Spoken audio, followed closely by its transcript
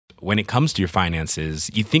when it comes to your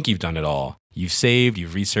finances, you think you've done it all. You've saved,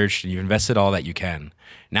 you've researched, and you've invested all that you can.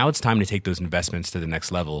 Now it's time to take those investments to the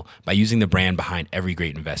next level by using the brand behind every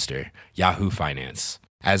great investor, Yahoo Finance.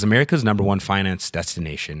 As America's #1 finance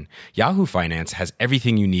destination, Yahoo Finance has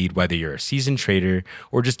everything you need, whether you're a seasoned trader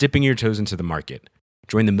or just dipping your toes into the market.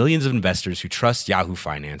 Join the millions of investors who trust Yahoo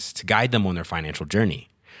Finance to guide them on their financial journey.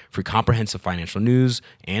 For comprehensive financial news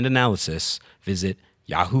and analysis, visit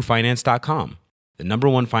yahoofinance.com, the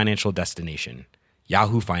 #1 financial destination,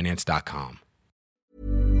 yahoofinance.com.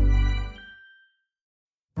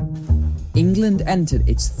 England entered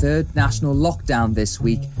its third national lockdown this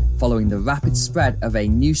week following the rapid spread of a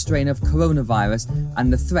new strain of coronavirus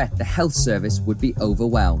and the threat the health service would be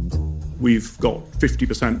overwhelmed. We've got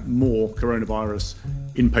 50% more coronavirus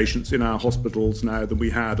inpatients in our hospitals now than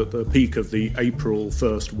we had at the peak of the April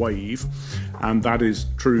 1st wave, and that is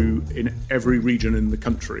true in every region in the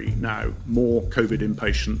country now, more COVID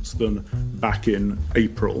inpatients than back in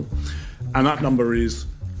April, and that number is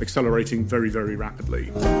accelerating very, very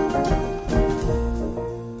rapidly.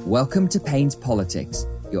 Welcome to Payne's Politics,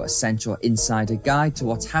 your essential insider guide to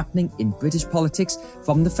what's happening in British politics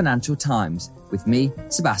from the Financial Times, with me,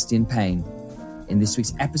 Sebastian Payne. In this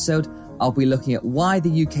week's episode, I'll be looking at why the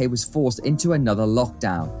UK was forced into another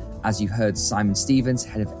lockdown, as you heard Simon Stevens,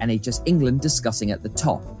 head of NHS England, discussing at the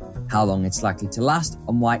top, how long it's likely to last,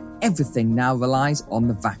 and why everything now relies on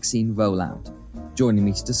the vaccine rollout. Joining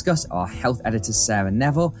me to discuss are health editor Sarah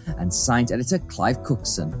Neville and science editor Clive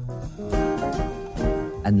Cookson.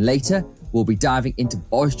 And later, we'll be diving into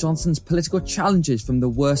Boris Johnson's political challenges from the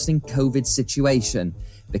worsening COVID situation,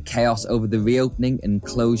 the chaos over the reopening and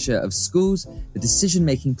closure of schools, the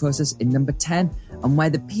decision-making process in Number 10, and where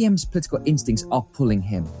the PM's political instincts are pulling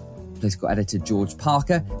him. Political editor George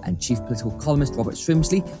Parker and chief political columnist Robert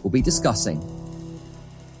Shrimsley will be discussing.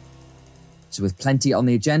 So with plenty on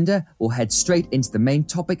the agenda, we'll head straight into the main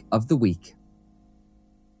topic of the week.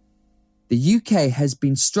 The UK has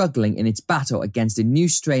been struggling in its battle against a new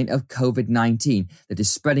strain of COVID-19 that is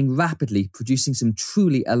spreading rapidly, producing some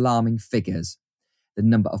truly alarming figures. The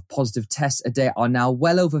number of positive tests a day are now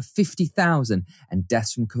well over 50,000, and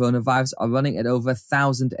deaths from coronavirus are running at over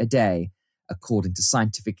 1,000 a day. According to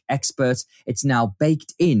scientific experts, it's now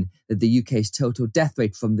baked in that the UK's total death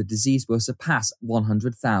rate from the disease will surpass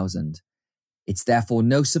 100,000. It's therefore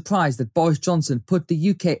no surprise that Boris Johnson put the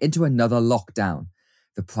UK into another lockdown.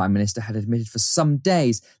 The Prime Minister had admitted for some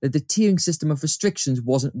days that the tiering system of restrictions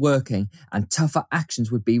wasn't working and tougher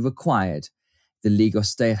actions would be required. The legal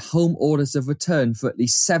stay-at-home orders have returned for at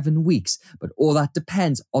least 7 weeks, but all that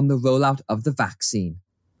depends on the rollout of the vaccine.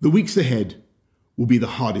 The weeks ahead will be the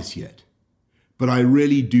hardest yet, but I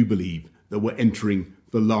really do believe that we're entering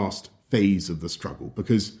the last phase of the struggle,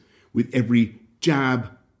 because with every jab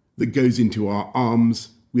that goes into our arms,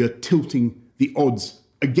 we are tilting the odds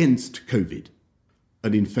against COVID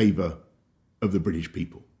and in favour of the British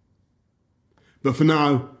people. But for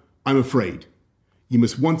now, I'm afraid you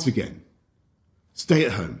must once again stay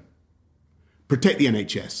at home, protect the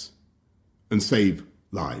NHS, and save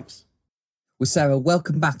lives. Well, Sarah,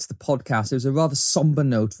 welcome back to the podcast. There was a rather sombre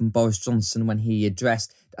note from Boris Johnson when he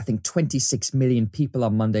addressed, I think, 26 million people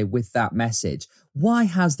on Monday with that message. Why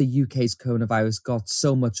has the UK's coronavirus got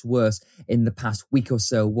so much worse in the past week or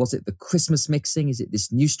so? Was it the Christmas mixing? Is it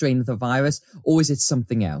this new strain of the virus? Or is it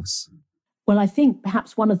something else? Well, I think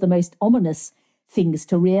perhaps one of the most ominous things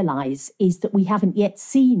to realise is that we haven't yet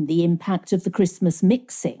seen the impact of the Christmas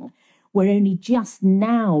mixing. We're only just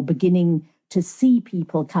now beginning to see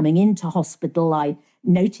people coming into hospital. I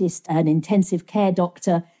noticed an intensive care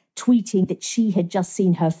doctor tweeting that she had just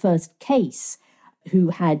seen her first case who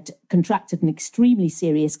had contracted an extremely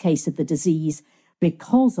serious case of the disease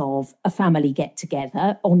because of a family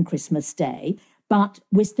get-together on Christmas Day. But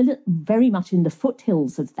we're still very much in the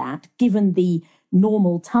foothills of that, given the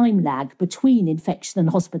normal time lag between infection and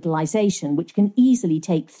hospitalisation, which can easily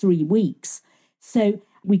take 3 weeks. So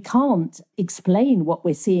we can't explain what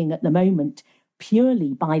we're seeing at the moment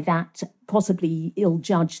purely by that possibly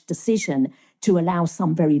ill-judged decision to allow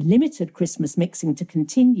some very limited Christmas mixing to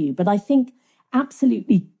continue. But I think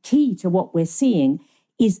absolutely key to what we're seeing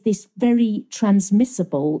is this very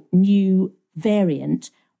transmissible new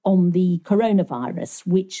variant on the coronavirus,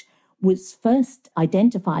 which was first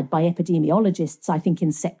identified by epidemiologists, I think,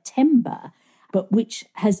 in September, but which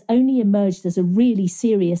has only emerged as a really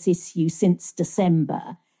serious issue since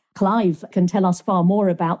December. Clive can tell us far more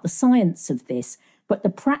about the science of this, but the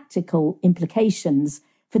practical implications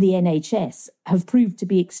for the NHS have proved to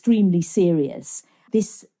be extremely serious.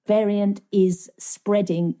 This variant is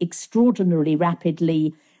spreading extraordinarily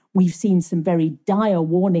rapidly. We've seen some very dire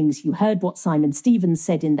warnings. You heard what Simon Stevens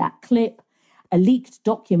said in that clip. A leaked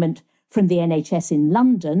document from the NHS in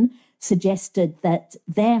London suggested that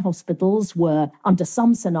their hospitals were, under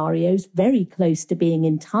some scenarios, very close to being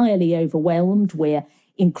entirely overwhelmed. We're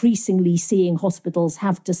increasingly seeing hospitals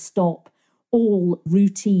have to stop all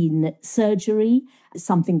routine surgery,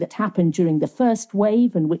 something that happened during the first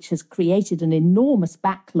wave and which has created an enormous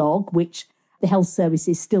backlog, which the health service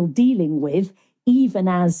is still dealing with, even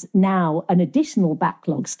as now an additional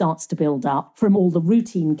backlog starts to build up from all the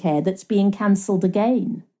routine care that's being cancelled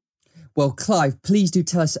again. Well, Clive, please do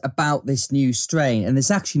tell us about this new strain. And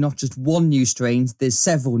there's actually not just one new strain, there's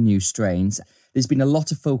several new strains. There's been a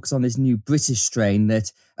lot of focus on this new British strain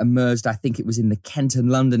that emerged, I think it was in the Kent and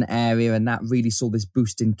London area, and that really saw this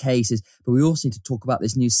boost in cases. But we also need to talk about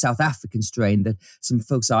this new South African strain that some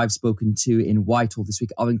folks I've spoken to in Whitehall this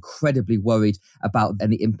week are incredibly worried about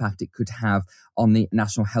and the impact it could have on the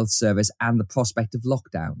National Health Service and the prospect of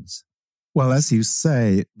lockdowns. Well, as you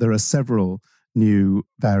say, there are several new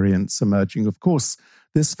variants emerging. Of course,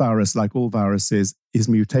 this virus, like all viruses, is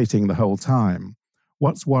mutating the whole time.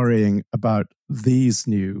 What's worrying about these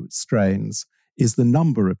new strains is the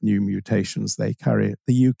number of new mutations they carry.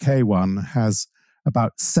 The UK one has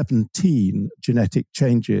about 17 genetic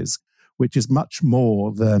changes, which is much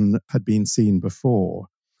more than had been seen before.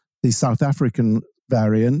 The South African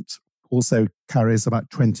variant also carries about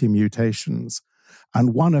 20 mutations.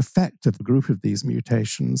 And one effect of the group of these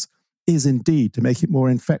mutations is indeed to make it more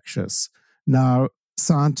infectious. Now,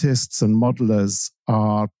 scientists and modelers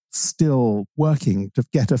are still working to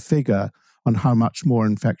get a figure on how much more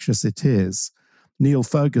infectious it is. Neil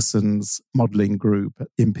Ferguson's modelling group,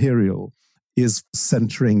 Imperial, is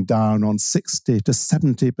centering down on 60 to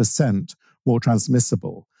 70% more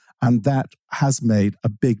transmissible, and that has made a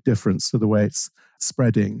big difference to the way it's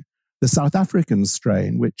spreading. The South African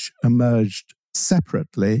strain, which emerged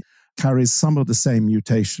separately, carries some of the same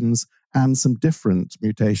mutations and some different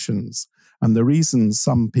mutations. And the reason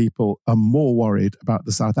some people are more worried about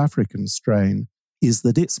the South African strain is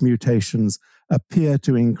that its mutations appear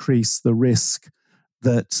to increase the risk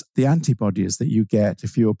that the antibodies that you get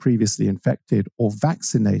if you were previously infected or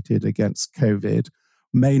vaccinated against COVID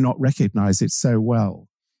may not recognize it so well.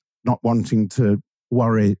 Not wanting to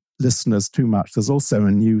worry listeners too much, there's also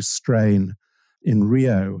a new strain in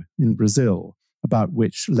Rio in Brazil about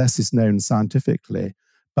which less is known scientifically,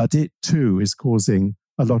 but it too is causing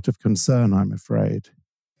a lot of concern, I'm afraid.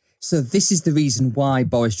 So this is the reason why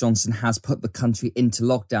Boris Johnson has put the country into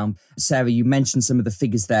lockdown. Sarah, you mentioned some of the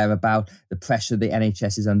figures there about the pressure the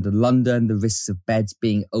NHS is under London, the risks of beds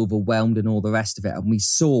being overwhelmed and all the rest of it. And we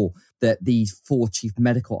saw that the 4 chief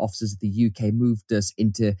medical officers of the UK moved us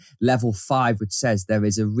into level 5, which says there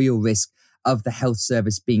is a real risk of the health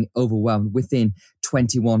service being overwhelmed within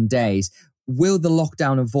 21 days. Will the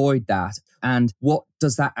lockdown avoid that? And what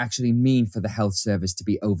does that actually mean for the health service to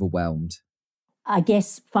be overwhelmed? I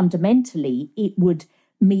guess fundamentally it would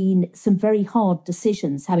mean some very hard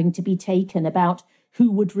decisions having to be taken about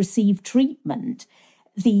who would receive treatment.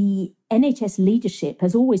 The NHS leadership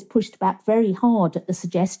has always pushed back very hard at the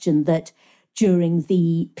suggestion that during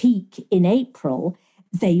the peak in April,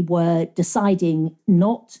 they were deciding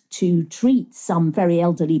not to treat some very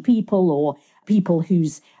elderly people or people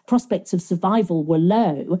whose prospects of survival were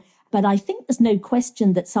low. But I think there's no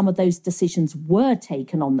question that some of those decisions were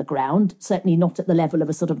taken on the ground, certainly not at the level of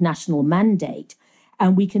a sort of national mandate.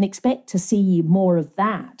 And we can expect to see more of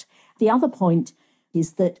that. The other point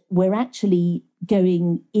is that we're actually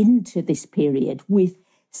going into this period with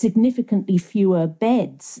significantly fewer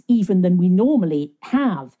beds, even than we normally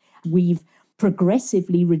have. We've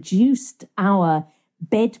progressively reduced our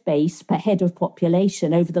bed base per head of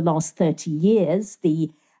population over the last 30 years. The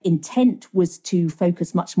intent was to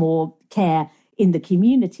focus much more care in the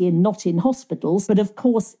community and not in hospitals. But of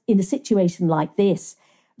course, in a situation like this,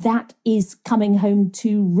 that is coming home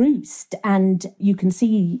to roost. And you can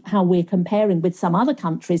see how we're comparing with some other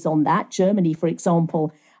countries on that. Germany, for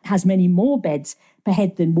example, has many more beds per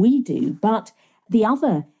head than we do. But the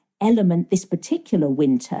other element this particular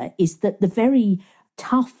winter is that the very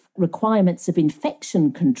tough requirements of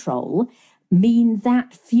infection control mean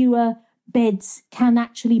that fewer beds can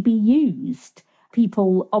actually be used.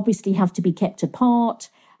 People obviously have to be kept apart.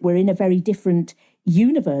 We're in a very different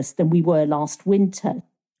universe than we were last winter.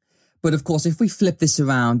 But of course, if we flip this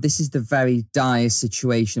around, this is the very dire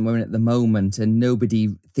situation we're in at the moment, and nobody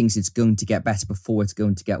thinks it's going to get better before it's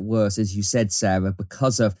going to get worse. As you said, Sarah,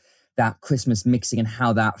 because of that Christmas mixing and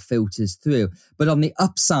how that filters through. But on the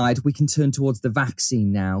upside, we can turn towards the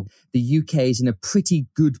vaccine now. The UK is in a pretty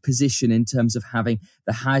good position in terms of having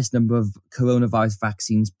the highest number of coronavirus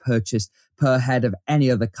vaccines purchased per head of any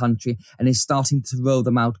other country, and is starting to roll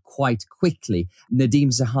them out quite quickly. Nadhim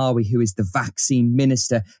Zahawi, who is the vaccine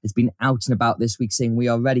minister, has been out and about this week saying we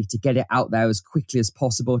are ready to get it out there as quickly as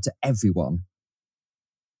possible to everyone.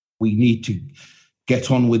 We need to get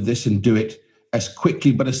on with this and do it as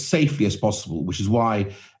quickly but as safely as possible, which is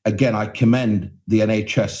why, again, I commend the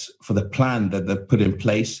NHS for the plan that they've put in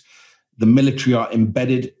place. The military are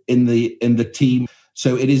embedded in the team.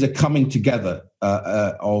 So it is a coming together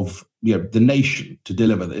of the nation to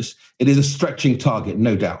deliver this. It is a stretching target,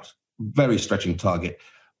 no doubt, very stretching target.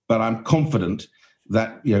 But I'm confident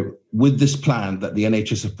that with this plan that the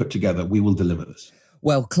NHS have put together, we will deliver this.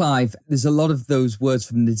 Well, Clive, there's a lot of those words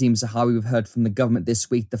from Nadhim Zahawi we've heard from the government this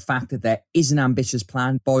week. The fact that there is an ambitious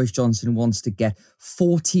plan. Boris Johnson wants to get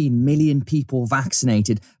 14 million people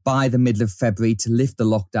vaccinated by the middle of February to lift the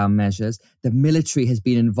lockdown measures. The military has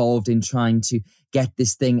been involved in trying to get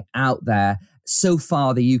this thing out there. So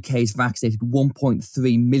far, the UK has vaccinated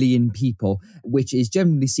 1.3 million people, which is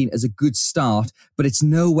generally seen as a good start, but it's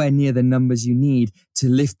nowhere near the numbers you need to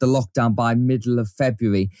lift the lockdown by middle of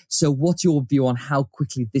February. So what's your view on how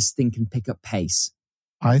quickly this thing can pick up pace?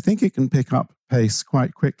 I think it can pick up pace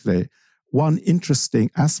quite quickly. One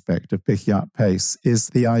interesting aspect of picking up pace is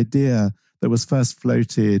the idea that was first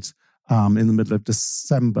floated in the middle of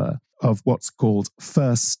December of what's called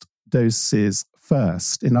first doses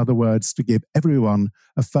first. In other words, to give everyone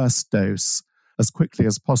a first dose as quickly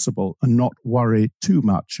as possible and not worry too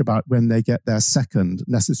much about when they get their second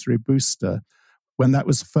necessary booster. When that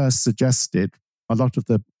was first suggested, a lot of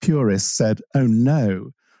the purists said, oh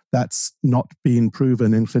no, that's not been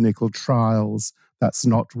proven in clinical trials. That's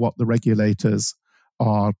not what the regulators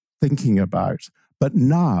are thinking about. But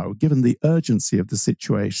now, given the urgency of the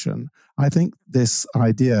situation, I think this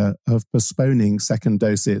idea of postponing second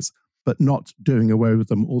doses but not doing away with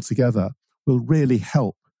them altogether will really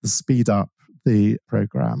help speed up the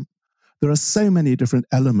program. There are so many different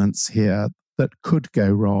elements here that could go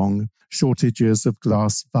wrong. Shortages of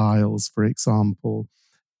glass vials, for example.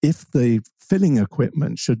 If the filling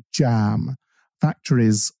equipment should jam,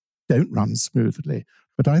 factories don't run smoothly.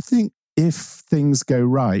 But I think if things go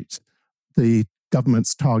right, the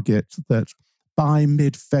government's target that by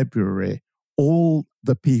mid-February, all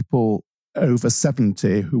the people over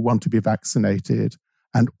 70 who want to be vaccinated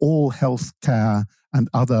and all healthcare and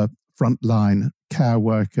other frontline care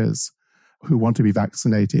workers who want to be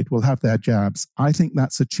vaccinated will have their jabs. I think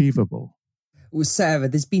that's achievable. Well, Sarah,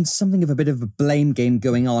 there's been something of a bit of a blame game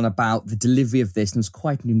going on about the delivery of this. And it was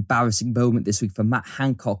quite an embarrassing moment this week for Matt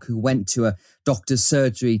Hancock, who went to a doctor's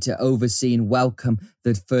surgery to oversee and welcome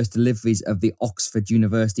the first deliveries of the Oxford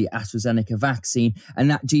University AstraZeneca vaccine. And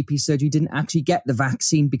that GP surgery didn't actually get the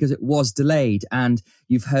vaccine because it was delayed. And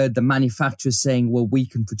you've heard the manufacturers saying, well, we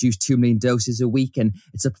can produce 2 million doses a week and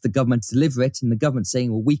it's up to the government to deliver it. And the government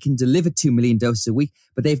saying, well, we can deliver 2 million doses a week,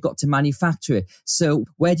 but they've got to manufacture it. So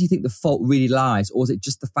where do you think the fault really lies? Or is it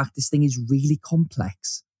just the fact this thing is really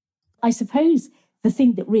complex? I suppose the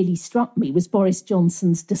thing that really struck me was Boris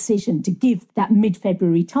Johnson's decision to give that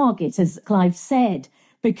mid-February target, as Clive said,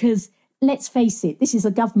 because let's face it, this is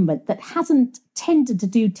a government that hasn't tended to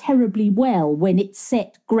do terribly well when it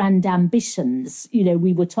set grand ambitions.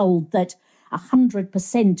 We were told that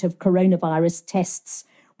 100% of coronavirus tests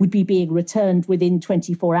would be being returned within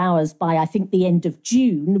 24 hours by, I think, the end of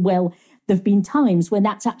June. Well, there have been times when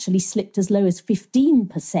that's actually slipped as low as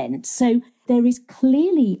 15%. So there is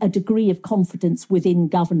clearly a degree of confidence within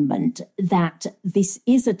government that this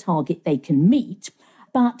is a target they can meet.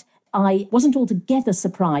 But I wasn't altogether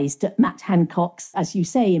surprised at Matt Hancock's, as you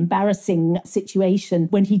say, embarrassing situation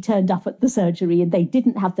when he turned up at the surgery and they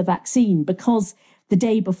didn't have the vaccine, because the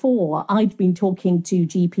day before I'd been talking to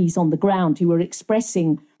GPs on the ground who were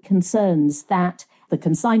expressing concerns that the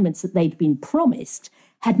consignments that they'd been promised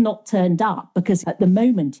had not turned up, because at the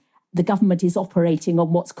moment the government is operating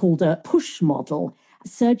on what's called a push model.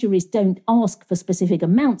 Surgeries don't ask for specific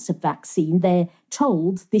amounts of vaccine. They're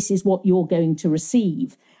told this is what you're going to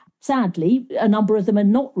receive. Sadly, a number of them are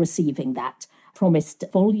not receiving that promised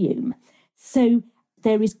volume. So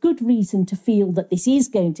there is good reason to feel that this is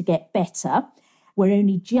going to get better. We're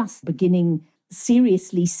only just beginning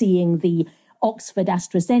seriously seeing the Oxford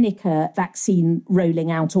AstraZeneca vaccine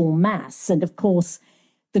rolling out en masse. And of course,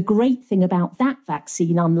 the great thing about that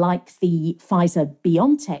vaccine, unlike the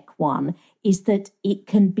Pfizer-BioNTech one, is that it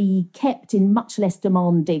can be kept in much less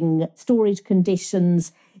demanding storage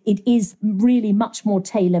conditions. It is really much more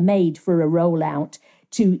tailor-made for a rollout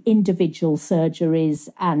to individual surgeries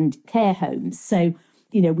and care homes. So,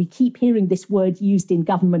 we keep hearing this word used in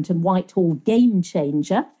government and Whitehall, game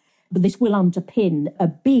changer, but this will underpin a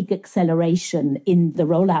big acceleration in the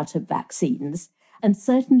rollout of vaccines. And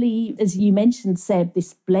certainly, as you mentioned, Seb,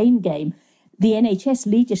 this blame game, the NHS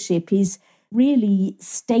leadership is really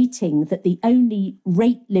stating that the only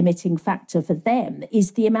rate-limiting factor for them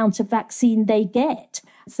is the amount of vaccine they get.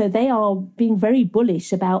 So they are being very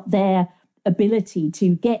bullish about their ability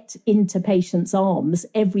to get into patients' arms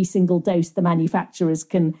every single dose the manufacturers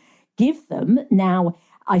can give them. Now,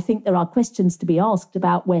 I think there are questions to be asked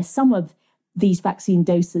about where some of these vaccine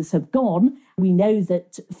doses have gone. We know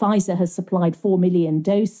that Pfizer has supplied 4 million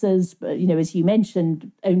doses, but, as you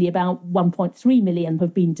mentioned, only about 1.3 million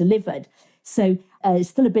have been delivered. So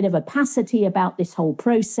still a bit of opacity about this whole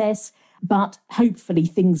process, but hopefully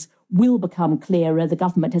things will become clearer. The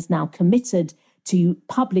government has now committed to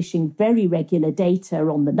publishing very regular data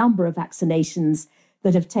on the number of vaccinations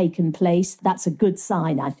that have taken place. That's a good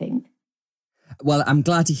sign, I think. Well, I'm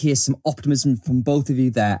glad to hear some optimism from both of you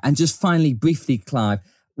there. And just finally, briefly, Clive,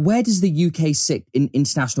 where does the UK sit in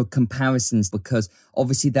international comparisons? Because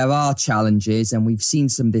obviously there are challenges and we've seen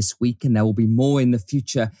some this week and there will be more in the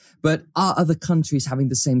future. But are other countries having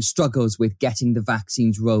the same struggles with getting the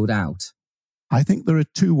vaccines rolled out? I think there are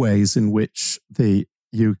two ways in which the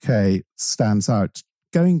UK stands out.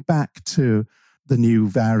 Going back to the new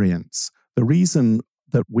variants, the reason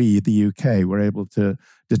that we, the UK, were able to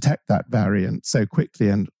detect that variant so quickly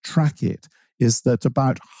and track it is that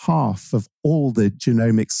about half of all the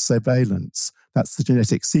genomic surveillance, that's the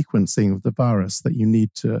genetic sequencing of the virus that you need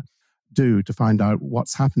to do to find out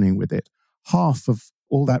what's happening with it, half of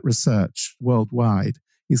all that research worldwide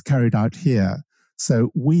is carried out here.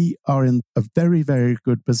 So we are in a very, very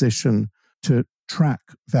good position to track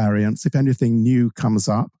variants. If anything new comes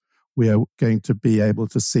up, we are going to be able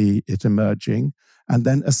to see it emerging and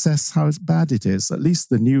then assess how bad it is. At least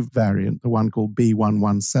the new variant, the one called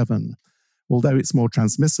B117, although it's more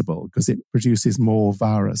transmissible because it produces more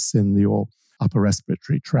virus in your upper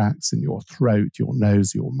respiratory tracts, in your throat, your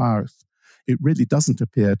nose, your mouth, it really doesn't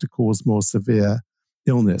appear to cause more severe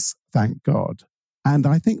illness, thank God. And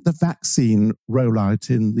I think the vaccine rollout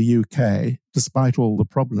in the UK, despite all the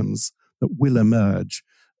problems that will emerge,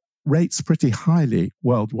 rates pretty highly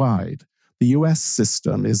worldwide. The US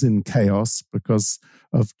system is in chaos because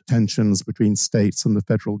of tensions between states and the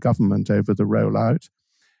federal government over the rollout.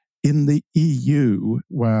 In the EU,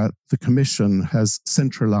 where the Commission has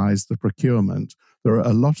centralized the procurement, there are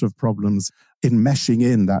a lot of problems in meshing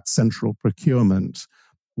in that central procurement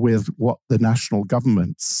with what the national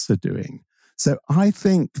governments are doing. So I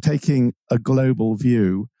think taking a global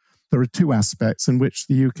view, there are two aspects in which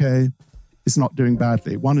the UK is not doing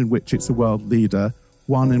badly. One in which it's a world leader,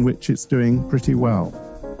 one in which it's doing pretty well.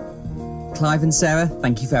 Clive and Sarah,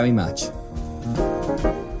 thank you very much.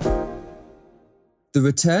 The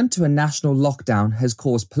return to a national lockdown has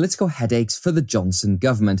caused political headaches for the Johnson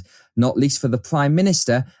government, not least for the Prime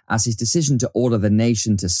Minister, as his decision to order the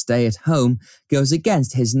nation to stay at home goes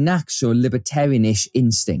against his natural libertarianish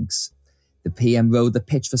instincts. The PM rode the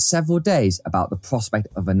pitch for several days about the prospect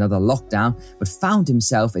of another lockdown, but found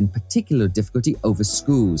himself in particular difficulty over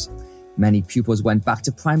schools. Many pupils went back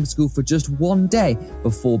to primary school for just one day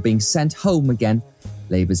before being sent home again.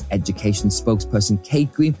 Labour's education spokesperson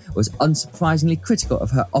Kate Green was unsurprisingly critical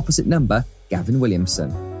of her opposite number, Gavin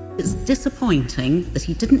Williamson. It's disappointing that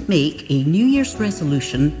he didn't make a New Year's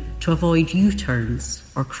resolution to avoid U-turns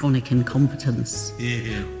or chronic incompetence.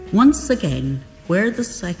 Once again, where the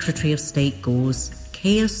Secretary of State goes,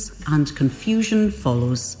 chaos and confusion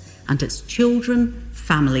follows, and it's children,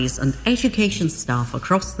 families and education staff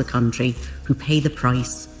across the country who pay the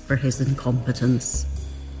price for his incompetence.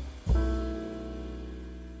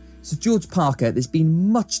 So, George Parker, there's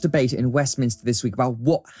been much debate in Westminster this week about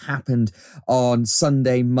what happened on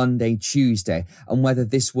Sunday, Monday, Tuesday, and whether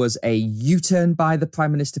this was a U-turn by the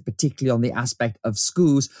Prime Minister, particularly on the aspect of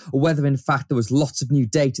schools, or whether, in fact, there was lots of new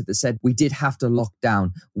data that said we did have to lock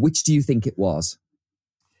down. Which do you think it was?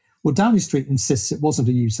 Well, Downing Street insists it wasn't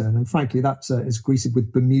a U-turn, and frankly, that is greeted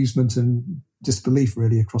with bemusement and disbelief,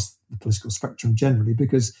 really, across the political spectrum generally,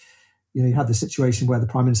 because you had the situation where the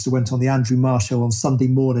Prime Minister went on the Andrew Marr show on Sunday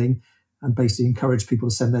morning and basically encouraged people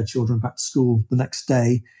to send their children back to school the next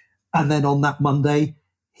day. And then on that Monday,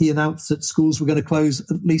 he announced that schools were going to close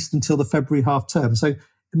at least until the February half term. So in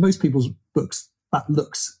most people's books, that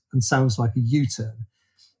looks and sounds like a U-turn.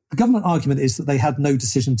 The government argument is that they had no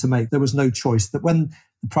decision to make. There was no choice. That when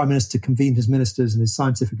the Prime Minister convened his ministers and his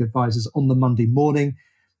scientific advisors on the Monday morning,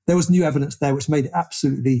 there was new evidence there which made it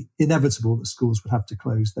absolutely inevitable that schools would have to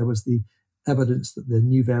close. There was the evidence that the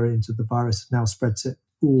new variant of the virus has now spread to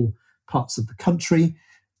all parts of the country.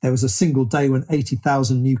 There was a single day when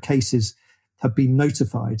 80,000 new cases have been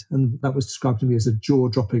notified, and that was described to me as a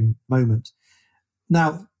jaw-dropping moment.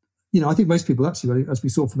 Now, I think most people actually, as we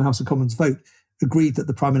saw from the House of Commons vote, agreed that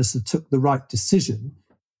the Prime Minister took the right decision.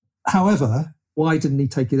 However, why didn't he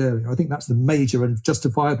take it earlier? I think that's the major and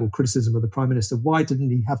justifiable criticism of the Prime Minister. Why didn't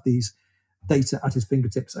he have these data at his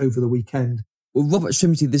fingertips over the weekend? Well, Robert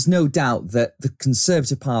Shrimsky, there's no doubt that the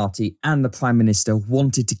Conservative Party and the Prime Minister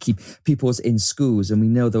wanted to keep pupils in schools. And we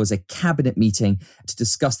know there was a cabinet meeting to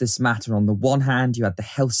discuss this matter. On the one hand, you had the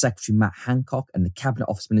Health Secretary, Matt Hancock, and the Cabinet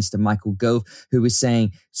Office Minister, Michael Gove, who was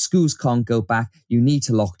saying schools can't go back. You need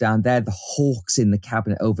to lock down. They're the hawks in the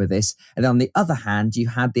cabinet over this. And on the other hand, you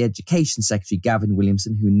had the Education Secretary, Gavin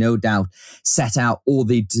Williamson, who no doubt set out all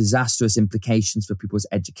the disastrous implications for people's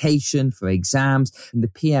education, for exams. And the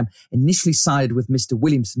PM initially sided with Mr.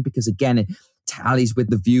 Williamson because, again, it tallies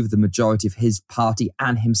with the view of the majority of his party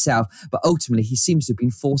and himself. But ultimately, he seems to have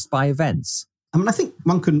been forced by events. I think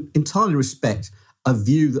one can entirely respect a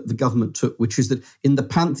view that the government took, which is that in the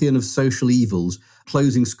pantheon of social evils,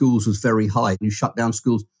 closing schools was very high. You shut down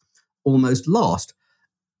schools almost last.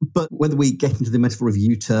 But whether we get into the metaphor of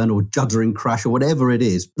U-turn or juddering crash or whatever it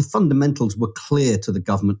is, the fundamentals were clear to the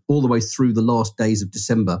government all the way through the last days of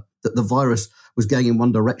December that the virus was going in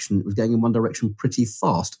one direction. It was going in one direction pretty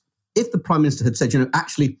fast. If the Prime Minister had said,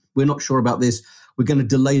 actually, we're not sure about this, we're going to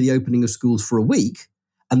delay the opening of schools for a week,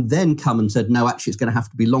 and then come and said, no, actually, it's going to have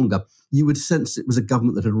to be longer, you would sense it was a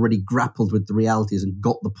government that had already grappled with the realities and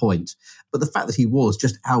got the point. But the fact that he was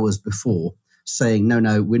just hours before saying,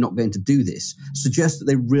 no, we're not going to do this, suggests that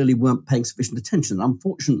they really weren't paying sufficient attention.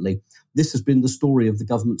 Unfortunately, this has been the story of the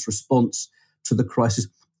government's response to the crisis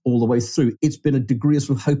all the way through. It's been a degree of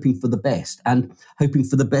sort of hoping for the best, and hoping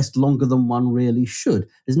for the best longer than one really should.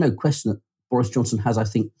 There's no question that Boris Johnson has, I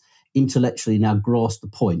think, intellectually now grasped the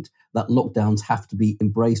point that lockdowns have to be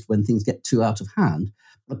embraced when things get too out of hand.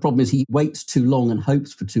 The problem is he waits too long and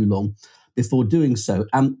hopes for too long before doing so.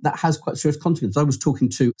 And that has quite serious consequences. I was talking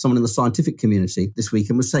to someone in the scientific community this week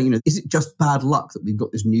and was saying, is it just bad luck that we've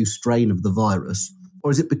got this new strain of the virus? Or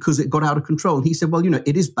is it because it got out of control? And he said, well,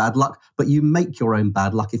 it is bad luck, but you make your own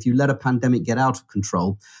bad luck. If you let a pandemic get out of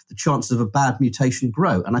control, the chances of a bad mutation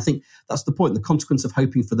grow. And I think that's the point. The consequence of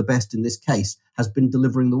hoping for the best in this case has been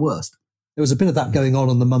delivering the worst. There was a bit of that going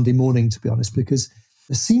on the Monday morning, to be honest, because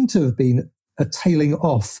there seemed to have been a tailing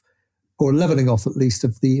off, or levelling off at least,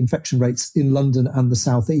 of the infection rates in London and the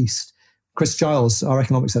southeast. Chris Giles, our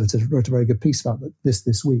economics editor, wrote a very good piece about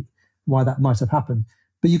this week, why that might have happened.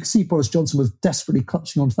 But you could see Boris Johnson was desperately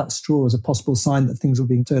clutching onto that straw as a possible sign that things were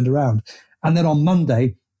being turned around. And then on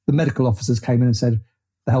Monday, the medical officers came in and said,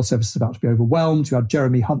 the health service is about to be overwhelmed. You had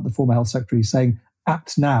Jeremy Hunt, the former health secretary, saying,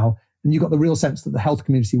 act now. And you got the real sense that the health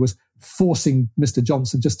community was forcing Mr.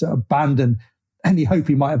 Johnson just to abandon any hope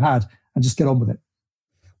he might have had and just get on with it.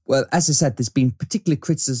 Well, as I said, there's been particular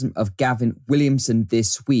criticism of Gavin Williamson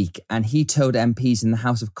this week, and he told MPs in the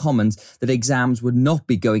House of Commons that exams would not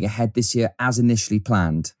be going ahead this year as initially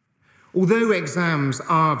planned. Although exams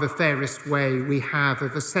are the fairest way we have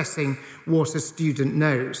of assessing what a student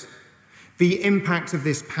knows, the impact of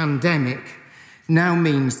this pandemic now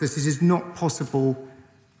means that it is not possible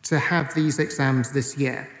to have these exams this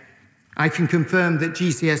year. I can confirm that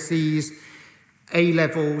GCSEs,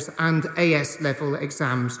 A-levels and AS-level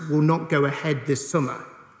exams will not go ahead this summer.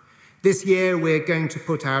 This year, we're going to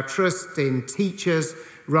put our trust in teachers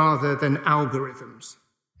rather than algorithms.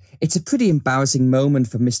 It's a pretty embarrassing moment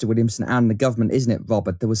for Mr. Williamson and the government, isn't it,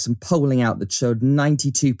 Robert? There was some polling out that showed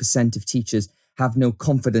 92% of teachers have no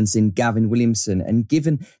confidence in Gavin Williamson. And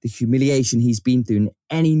given the humiliation he's been through in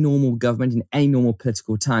any normal government, in any normal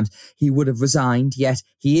political times, he would have resigned, yet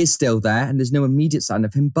he is still there and there's no immediate sign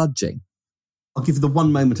of him budging. I'll give the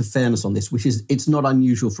one moment of fairness on this, which is it's not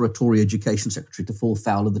unusual for a Tory education secretary to fall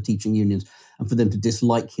foul of the teaching unions and for them to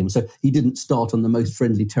dislike him. So he didn't start on the most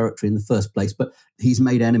friendly territory in the first place, but he's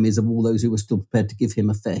made enemies of all those who were still prepared to give him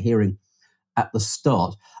a fair hearing at the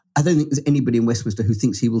start. I don't think there's anybody in Westminster who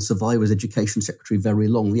thinks he will survive as education secretary very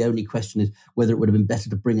long. The only question is whether it would have been better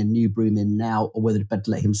to bring a new broom in now or whether it's better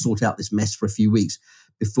to let him sort out this mess for a few weeks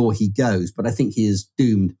before he goes. But I think he is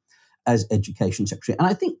doomed as education secretary. And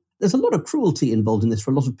I think there's a lot of cruelty involved in this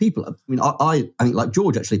for a lot of people. I mean, I think, like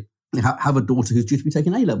George, actually, have a daughter who's due to be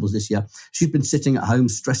taking A-levels this year. She's been sitting at home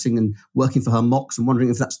stressing and working for her mocks and wondering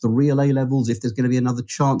if that's the real A-levels, if there's going to be another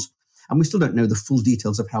chance. And we still don't know the full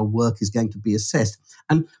details of how work is going to be assessed.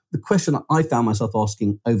 And the question I found myself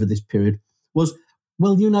asking over this period was,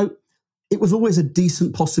 well, it was always a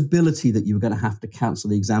decent possibility that you were going to have to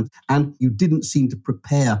cancel the exam, and you didn't seem to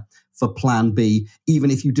prepare for plan B,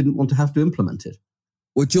 even if you didn't want to have to implement it.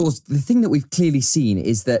 Well, George, the thing that we've clearly seen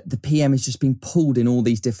is that the PM has just been pulled in all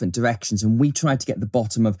these different directions. And we tried to get the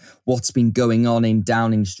bottom of what's been going on in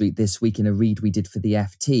Downing Street this week in a read we did for the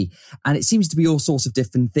FT. And it seems to be all sorts of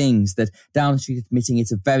different things, that Downing Street admitting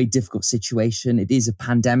it's a very difficult situation. It is a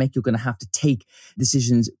pandemic. You're going to have to take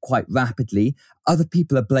decisions quite rapidly. Other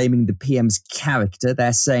people are blaming the PM's character.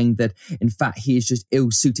 They're saying that, in fact, he is just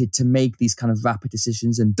ill-suited to make these kind of rapid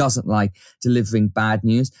decisions and doesn't like delivering bad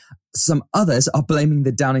news. Some others are blaming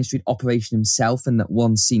the Downing Street operation himself, and that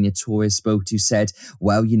one senior Tory spoke to said,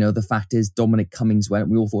 well, the fact is Dominic Cummings went,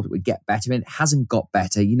 we all thought it would get better, and it hasn't got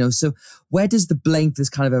better, So where does the blame for this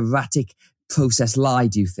kind of erratic process lie,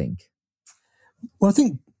 do you think? Well, I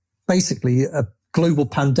think basically a global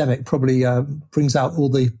pandemic probably brings out all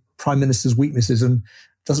the Prime Minister's weaknesses and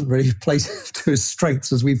doesn't really play to his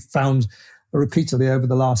strengths, as we've found repeatedly over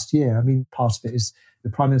the last year. I mean, part of it is the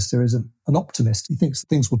Prime Minister is an optimist. He thinks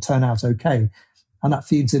things will turn out okay. And that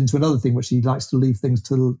feeds into another thing, which he likes to leave things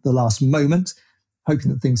to the last moment,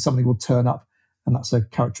 hoping that something will turn up. And that's a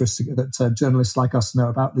characteristic that journalists like us know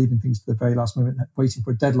about, leaving things to the very last moment, waiting for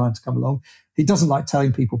a deadline to come along. He doesn't like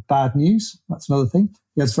telling people bad news. That's another thing.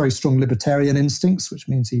 He has very strong libertarian instincts, which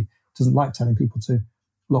means he doesn't like telling people to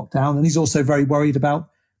lock down. And he's also very worried about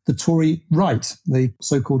the Tory right, the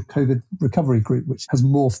so-called COVID recovery group, which has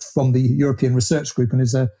morphed from the European Research Group and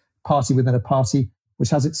is a party within a party which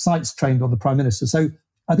has its sights trained on the Prime Minister. So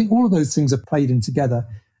I think all of those things are played in together.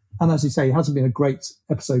 And as you say, it hasn't been a great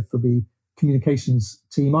episode for the communications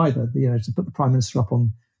team either. To put the Prime Minister up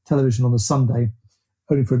on television on a Sunday,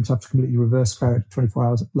 only for him to have to completely reverse fare it 24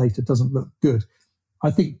 hours later, doesn't look good. I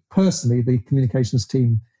think personally, the communications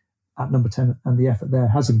team at Number 10 and the effort there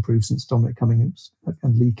has improved since Dominic Cummings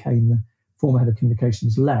and Lee Kane, the former head of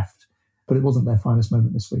communications, left. But it wasn't their finest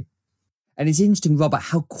moment this week. And it's interesting, Robert,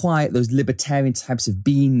 how quiet those libertarian types have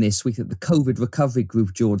been this week. That the COVID recovery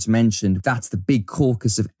group George mentioned, that's the big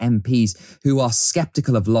caucus of MPs who are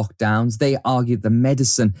sceptical of lockdowns. They argue the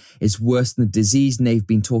medicine is worse than the disease, and they've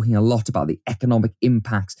been talking a lot about the economic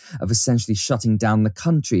impacts of essentially shutting down the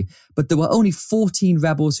country. But there were only 14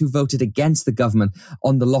 rebels who voted against the government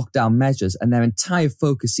on the lockdown measures, and their entire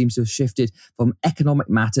focus seems to have shifted from economic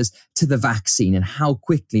matters to the vaccine and how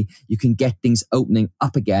quickly you can get things opening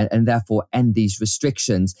up again and therefore end these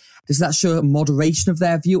restrictions. Does that show a moderation of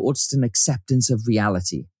their view or just an acceptance of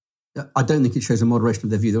reality? I don't think it shows a moderation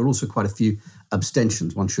of their view. There are also quite a few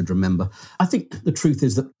abstentions, one should remember. I think the truth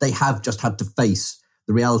is that they have just had to face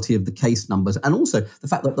the reality of the case numbers, and also the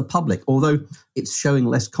fact that the public, although it's showing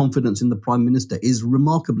less confidence in the Prime Minister, is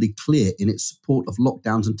remarkably clear in its support of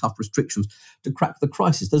lockdowns and tough restrictions to crack the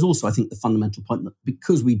crisis. There's also, I think, the fundamental point that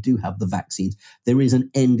because we do have the vaccines, there is an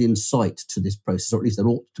end in sight to this process, or at least there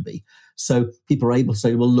ought to be. So people are able to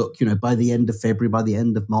say, well, look, by the end of February, by the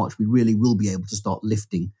end of March, we really will be able to start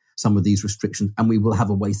lifting some of these restrictions and we will have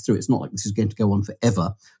a way through. It's not like this is going to go on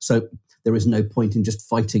forever. So there is no point in just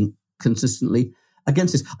fighting consistently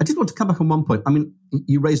against this. I did want to come back on one point. I mean,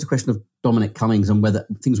 you raised the question of Dominic Cummings and whether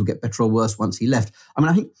things will get better or worse once he left. I mean,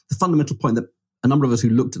 I think the fundamental point that a number of us who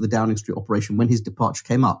looked at the Downing Street operation when his departure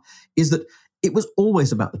came up is that it was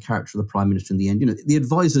always about the character of the Prime Minister in the end. The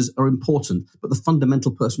advisors are important, but the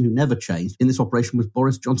fundamental person who never changed in this operation was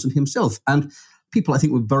Boris Johnson himself. And people, I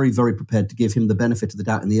think, were very, very prepared to give him the benefit of the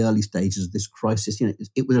doubt in the early stages of this crisis.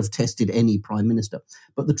 It would have tested any Prime Minister.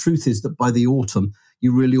 But the truth is that by the autumn,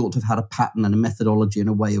 you really ought to have had a pattern and a methodology and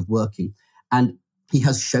a way of working. And he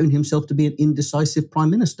has shown himself to be an indecisive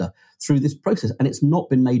Prime Minister through this process. And it's not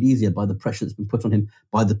been made easier by the pressure that's been put on him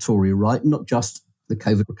by the Tory right, not just the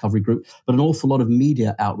COVID recovery group, but an awful lot of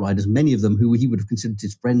media outriders, many of them who he would have considered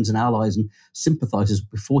his friends and allies and sympathisers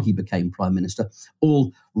before he became Prime Minister,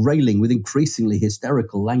 all railing with increasingly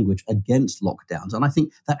hysterical language against lockdowns. And I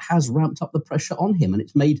think that has ramped up the pressure on him, and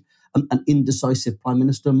it's made an indecisive Prime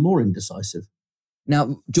Minister more indecisive.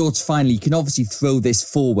 Now, George, finally, you can obviously throw this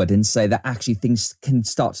forward and say that actually things can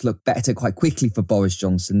start to look better quite quickly for Boris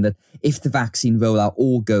Johnson, that if the vaccine rollout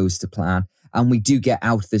all goes to plan, and we do get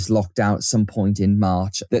out of this lockdown at some point in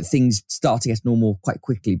March, that things start to get normal quite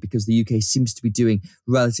quickly because the UK seems to be doing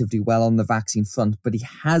relatively well on the vaccine front. But he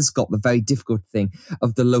has got the very difficult thing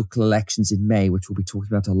of the local elections in May, which we'll be talking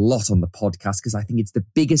about a lot on the podcast, because I think it's the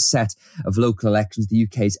biggest set of local elections the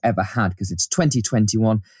UK has ever had, because it's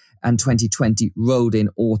 2021 and 2020 rolled in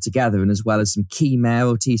all together. And as well as some key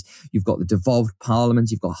mayoralties, you've got the devolved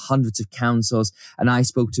parliament, you've got hundreds of councils. And I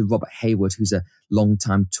spoke to Robert Hayward, who's a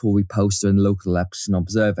long-time Tory poster and local election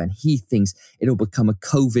observer, and he thinks it'll become a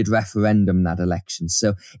COVID referendum, that election.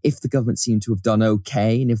 So if the government seem to have done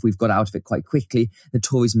okay, and if we've got out of it quite quickly, the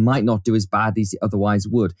Tories might not do as badly as they otherwise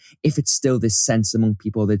would. If it's still this sense among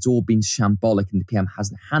people that it's all been shambolic and the PM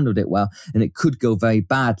hasn't handled it well, then it could go very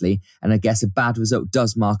badly. And I guess a bad result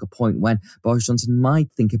does mark a point when Boris Johnson might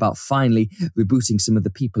think about finally rebooting some of the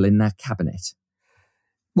people in their cabinet.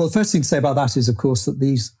 Well, the first thing to say about that is, of course, that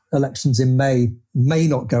these elections in May may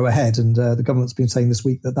not go ahead. And the government's been saying this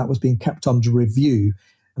week that that was being kept under review.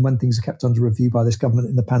 And when things are kept under review by this government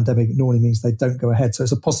in the pandemic, it normally means they don't go ahead. So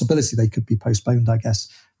it's a possibility they could be postponed, I guess,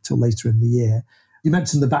 till later in the year. You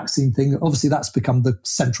mentioned the vaccine thing. Obviously, that's become the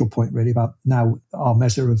central point, really, about now our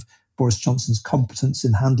measure of Boris Johnson's competence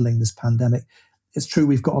in handling this pandemic. It's true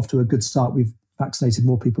we've got off to a good start. We've vaccinated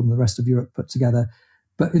more people than the rest of Europe put together.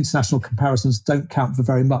 But international comparisons don't count for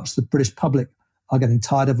very much. The British public are getting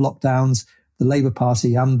tired of lockdowns. The Labour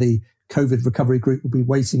Party and the COVID recovery group will be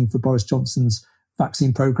waiting for Boris Johnson's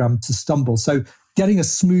vaccine programme to stumble. So getting a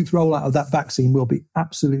smooth rollout of that vaccine will be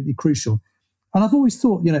absolutely crucial. And I've always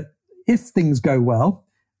thought, if things go well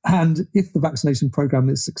and if the vaccination programme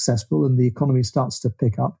is successful and the economy starts to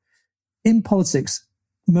pick up, in politics,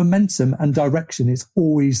 momentum and direction is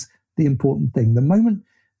always the important thing. The moment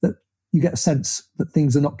that you get a sense that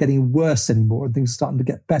things are not getting worse anymore and things are starting to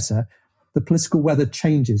get better, the political weather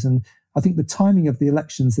changes. And I think the timing of the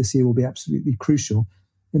elections this year will be absolutely crucial.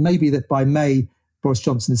 It may be that by May, Boris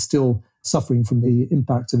Johnson is still suffering from the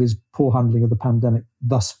impact of his poor handling of the pandemic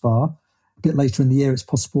thus far. A bit later in the year, it's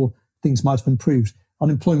possible things might have improved.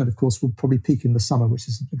 Unemployment, of course, will probably peak in the summer, which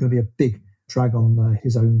is going to be a big drag on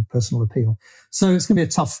his own personal appeal. So it's going to be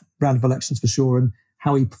a tough round of elections for sure. And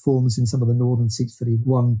how he performs in some of the northern seats that he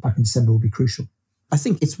won back in December will be crucial. I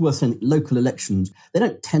think it's worth saying local elections, they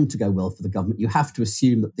don't tend to go well for the government. You have to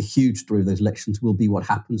assume that the huge story of those elections will be what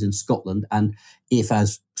happens in Scotland. And if,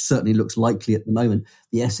 as certainly looks likely at the moment,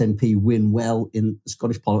 the SNP win well in the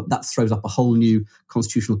Scottish Parliament, that throws up a whole new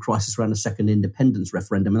constitutional crisis around a second independence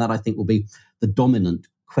referendum. And that, I think, will be the dominant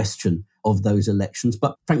question of those elections.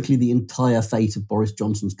 But frankly, the entire fate of Boris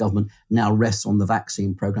Johnson's government now rests on the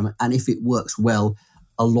vaccine programme. And if it works well,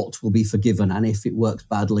 a lot will be forgiven. And if it works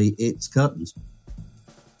badly, it's curtains.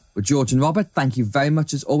 Well, George and Robert, thank you very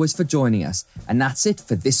much as always for joining us. And that's it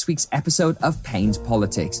for this week's episode of Payne's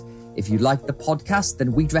Politics. If you like the podcast,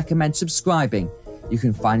 then we'd recommend subscribing. You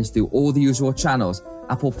can find us through all the usual channels: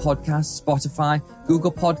 Apple Podcasts, Spotify,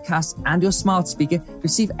 Google Podcasts, and your smart speaker to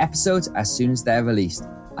receive episodes as soon as they're released.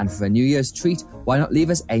 And for a New Year's treat, why not leave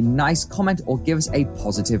us a nice comment or give us a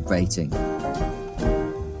positive rating?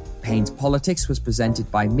 Payne's Politics was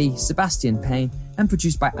presented by me, Sebastian Payne, and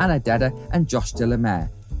produced by Anna Dedder and Josh de la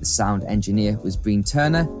Mare. The sound engineer was Breen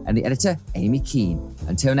Turner and the editor, Amy Keane.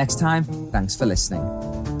 Until next time, thanks for listening.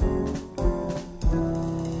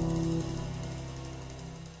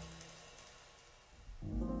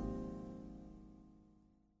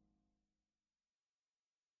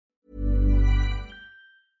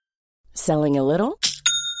 Selling a little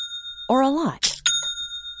or a lot?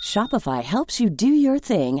 Shopify helps you do your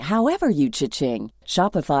thing however you cha-ching.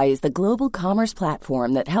 Shopify is the global commerce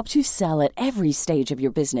platform that helps you sell at every stage of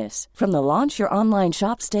your business. From the launch your online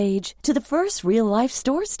shop stage to the first real-life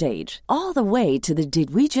store stage, all the way to the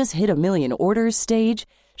did we just hit a million orders stage.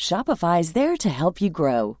 Shopify is there to help you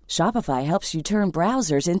grow. Shopify helps you turn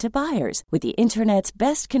browsers into buyers with the internet's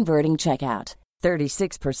best converting checkout.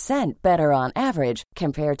 36% better on average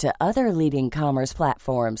compared to other leading commerce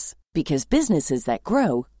platforms. Because businesses that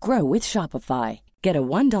grow, grow with Shopify. Get a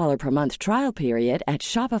 $1 per month trial period at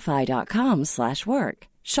shopify.com/work.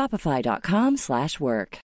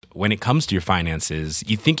 Shopify.com/work. When it comes to your finances,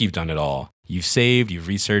 you think you've done it all. You've saved, you've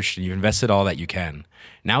researched, and you've invested all that you can.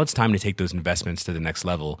 Now it's time to take those investments to the next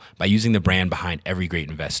level by using the brand behind every great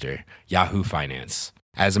investor, Yahoo Finance.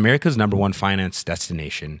 As America's #1 finance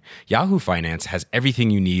destination, Yahoo Finance has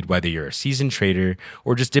everything you need, whether you're a seasoned trader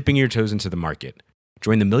or just dipping your toes into the market.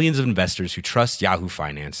 Join the millions of investors who trust Yahoo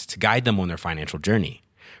Finance to guide them on their financial journey.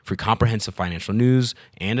 For comprehensive financial news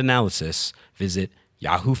and analysis, visit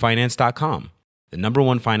yahoofinance.com, the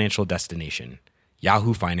 #1 financial destination,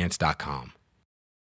 yahoofinance.com.